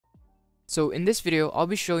So in this video, I'll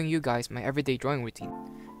be showing you guys my everyday drawing routine.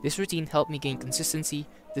 This routine helped me gain consistency,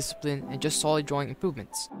 discipline, and just solid drawing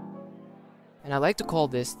improvements. And I like to call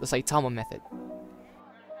this the Saitama method.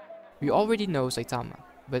 We already know Saitama,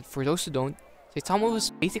 but for those who don't, Saitama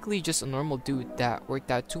was basically just a normal dude that worked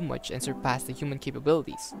out too much and surpassed the human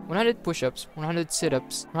capabilities. 100 push-ups, 100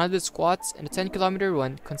 sit-ups, 100 squats, and a 10-kilometer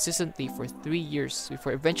run consistently for 3 years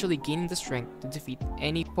before eventually gaining the strength to defeat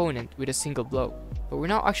any opponent with a single blow. But we're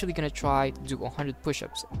not actually gonna try to do 100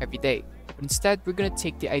 push-ups every day, but instead we're gonna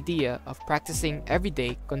take the idea of practicing every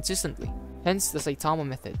day consistently, hence the Saitama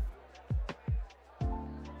method.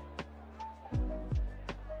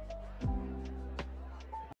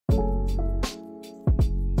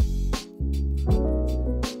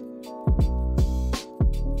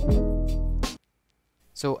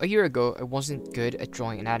 So a year ago, I wasn't good at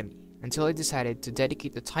drawing anatomy until I decided to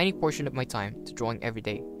dedicate a tiny portion of my time to drawing every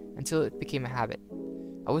day until it became a habit.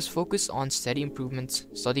 I was focused on steady improvements,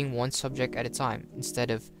 studying one subject at a time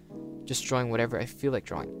instead of just drawing whatever I feel like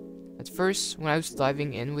drawing. At first, when I was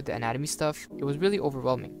diving in with the anatomy stuff, it was really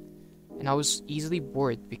overwhelming, and I was easily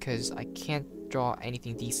bored because I can't draw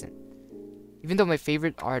anything decent. Even though my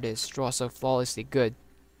favorite artists draw so flawlessly good,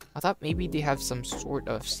 I thought maybe they have some sort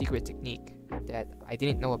of secret technique that I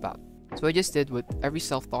didn't know about. So I just did what every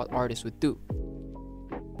self-taught artist would do.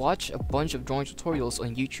 Watch a bunch of drawing tutorials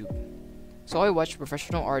on YouTube. So I watched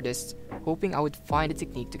professional artists, hoping I would find a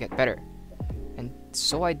technique to get better. And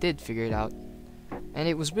so I did figure it out. And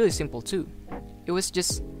it was really simple too. It was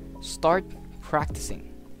just start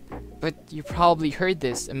practicing. But you probably heard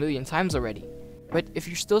this a million times already. But if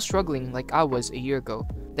you're still struggling like I was a year ago,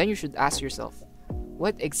 then you should ask yourself,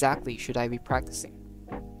 what exactly should I be practicing?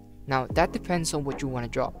 Now that depends on what you want to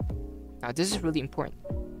draw. Now this is really important.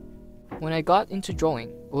 When I got into drawing,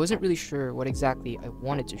 I wasn't really sure what exactly I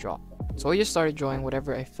wanted to draw. So I just started drawing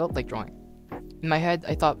whatever I felt like drawing. In my head,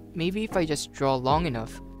 I thought maybe if I just draw long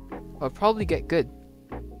enough, I'll probably get good.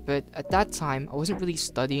 But at that time, I wasn't really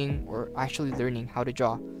studying or actually learning how to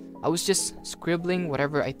draw. I was just scribbling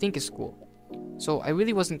whatever I think is cool. So I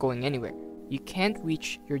really wasn't going anywhere. You can't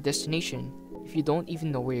reach your destination if you don't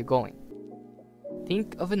even know where you're going.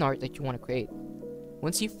 Think of an art that you want to create.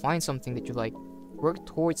 Once you find something that you like, work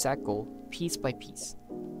towards that goal piece by piece.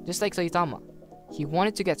 Just like Saitama, he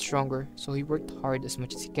wanted to get stronger, so he worked hard as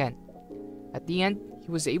much as he can. At the end,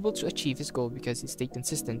 he was able to achieve his goal because he stayed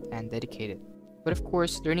consistent and dedicated. But of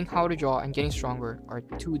course, learning how to draw and getting stronger are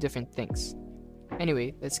two different things.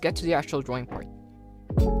 Anyway, let's get to the actual drawing part.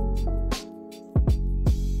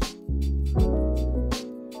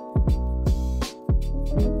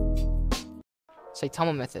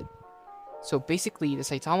 Saitama method. So basically, the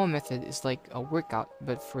Saitama method is like a workout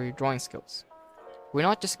but for your drawing skills. We're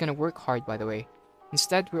not just gonna work hard, by the way.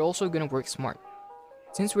 Instead, we're also gonna work smart.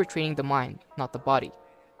 Since we're training the mind, not the body,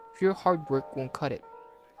 pure hard work won't cut it.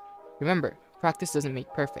 Remember, practice doesn't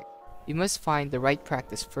make perfect. You must find the right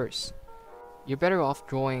practice first. You're better off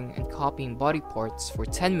drawing and copying body parts for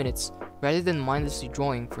 10 minutes rather than mindlessly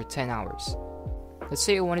drawing for 10 hours. Let's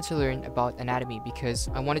say I wanted to learn about anatomy because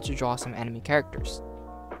I wanted to draw some anime characters.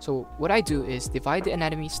 So what I do is divide the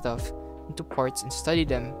anatomy stuff into parts and study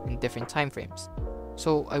them in different time frames,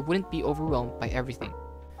 so I wouldn't be overwhelmed by everything.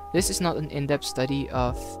 This is not an in-depth study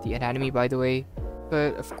of the anatomy, by the way,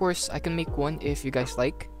 but of course I can make one if you guys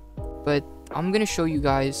like. But I'm gonna show you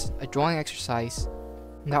guys a drawing exercise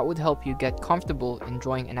that would help you get comfortable in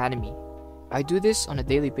drawing anatomy. I do this on a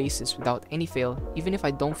daily basis without any fail, even if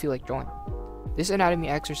I don't feel like drawing. This anatomy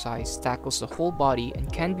exercise tackles the whole body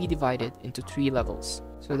and can be divided into 3 levels.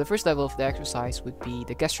 So the first level of the exercise would be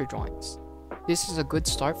the gesture drawings. This is a good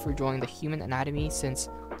start for drawing the human anatomy since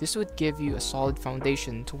this would give you a solid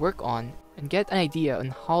foundation to work on and get an idea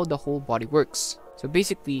on how the whole body works. So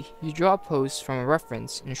basically, you draw a pose from a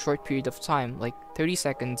reference in a short period of time like 30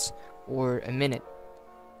 seconds or a minute.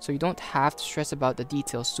 So you don't have to stress about the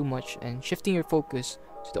details too much and shifting your focus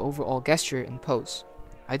to the overall gesture and pose.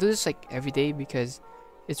 I do this like every day because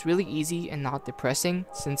it's really easy and not depressing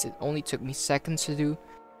since it only took me seconds to do.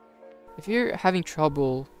 If you're having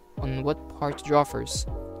trouble on what part to draw first,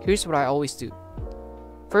 here's what I always do.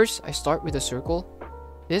 First, I start with a circle.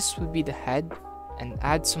 This would be the head and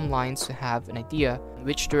add some lines to have an idea in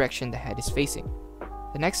which direction the head is facing.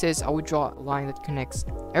 The next is I would draw a line that connects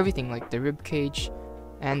everything like the rib cage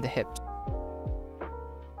and the hips.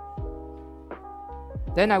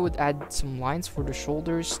 Then I would add some lines for the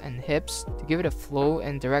shoulders and hips to give it a flow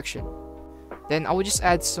and direction. Then I would just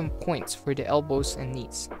add some points for the elbows and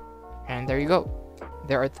knees. And there you go.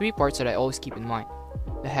 There are 3 parts that I always keep in mind: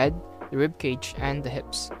 the head, the rib cage, and the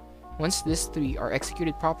hips. Once these three are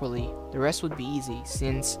executed properly, the rest would be easy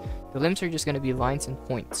since the limbs are just going to be lines and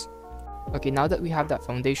points. Okay, now that we have that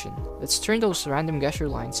foundation, let's turn those random gesture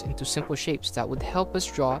lines into simple shapes that would help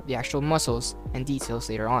us draw the actual muscles and details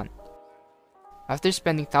later on. After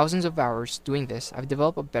spending thousands of hours doing this, I've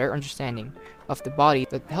developed a better understanding of the body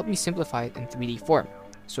that helped me simplify it in 3D form.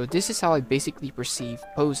 So this is how I basically perceive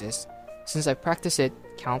poses, since I practice it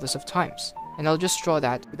countless of times. And I'll just draw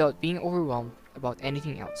that without being overwhelmed about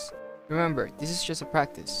anything else. Remember, this is just a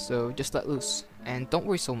practice, so just let loose, and don't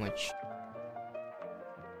worry so much.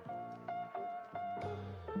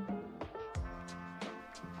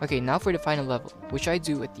 Okay, now for the final level, which I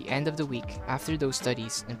do at the end of the week after those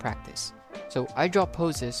studies and practice. So I draw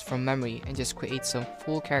poses from memory and just create some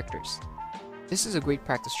full characters. This is a great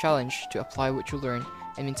practice challenge to apply what you learn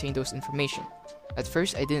and maintain those information. At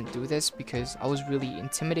first I didn't do this because I was really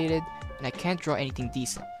intimidated and I can't draw anything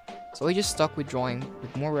decent. So I just stuck with drawing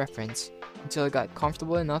with more reference until I got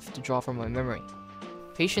comfortable enough to draw from my memory.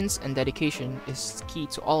 Patience and dedication is key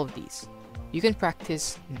to all of these. You can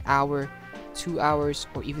practice an hour, 2 hours,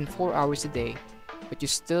 or even 4 hours a day, but you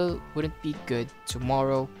still wouldn't be good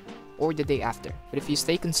tomorrow or the day after. But if you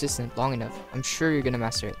stay consistent long enough, I'm sure you're gonna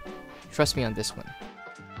master it. Trust me on this one.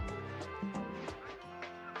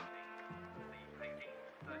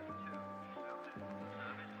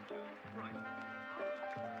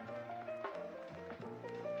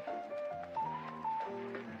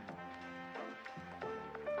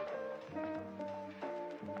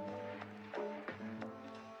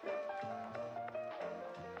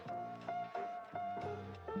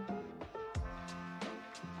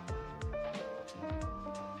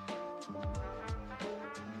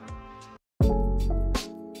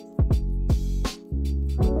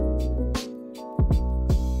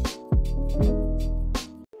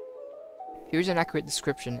 Here's an accurate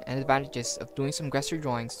description and advantages of doing some gesture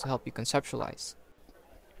drawings to help you conceptualize.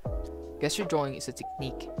 Gesture drawing is a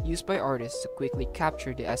technique used by artists to quickly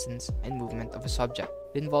capture the essence and movement of a subject.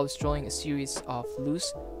 It involves drawing a series of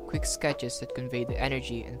loose, quick sketches that convey the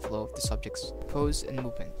energy and flow of the subject's pose and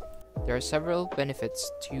movement. There are several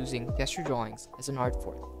benefits to using gesture drawings as an art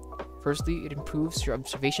form. Firstly, it improves your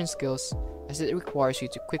observation skills as it requires you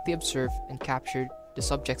to quickly observe and capture the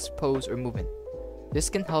subject's pose or movement. This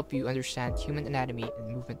can help you understand human anatomy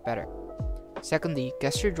and movement better. Secondly,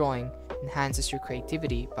 gesture drawing enhances your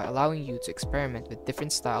creativity by allowing you to experiment with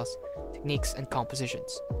different styles, techniques, and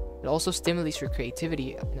compositions. It also stimulates your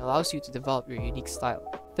creativity and allows you to develop your unique style.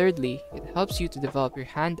 Thirdly, it helps you to develop your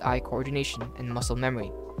hand-eye coordination and muscle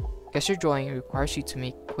memory. Gesture drawing requires you to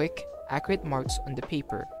make quick, accurate marks on the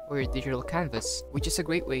paper or your digital canvas, which is a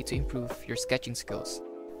great way to improve your sketching skills.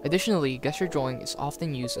 Additionally, gesture drawing is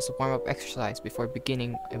often used as a warm-up exercise before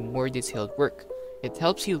beginning a more detailed work. It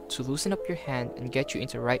helps you to loosen up your hand and get you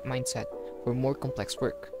into the right mindset for more complex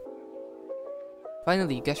work.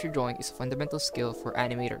 Finally, gesture drawing is a fundamental skill for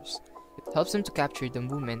animators. It helps them to capture the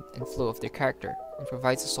movement and flow of their character and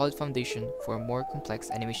provides a solid foundation for more complex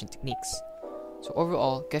animation techniques. So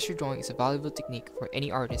overall, gesture drawing is a valuable technique for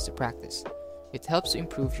any artist to practice. It helps to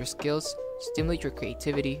improve your skills, stimulate your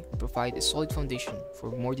creativity, and provide a solid foundation for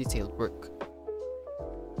more detailed work.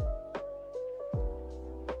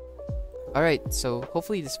 Alright, so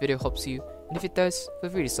hopefully this video helps you, and if it does, feel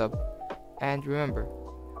free to sub. And remember,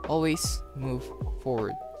 always move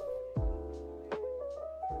forward.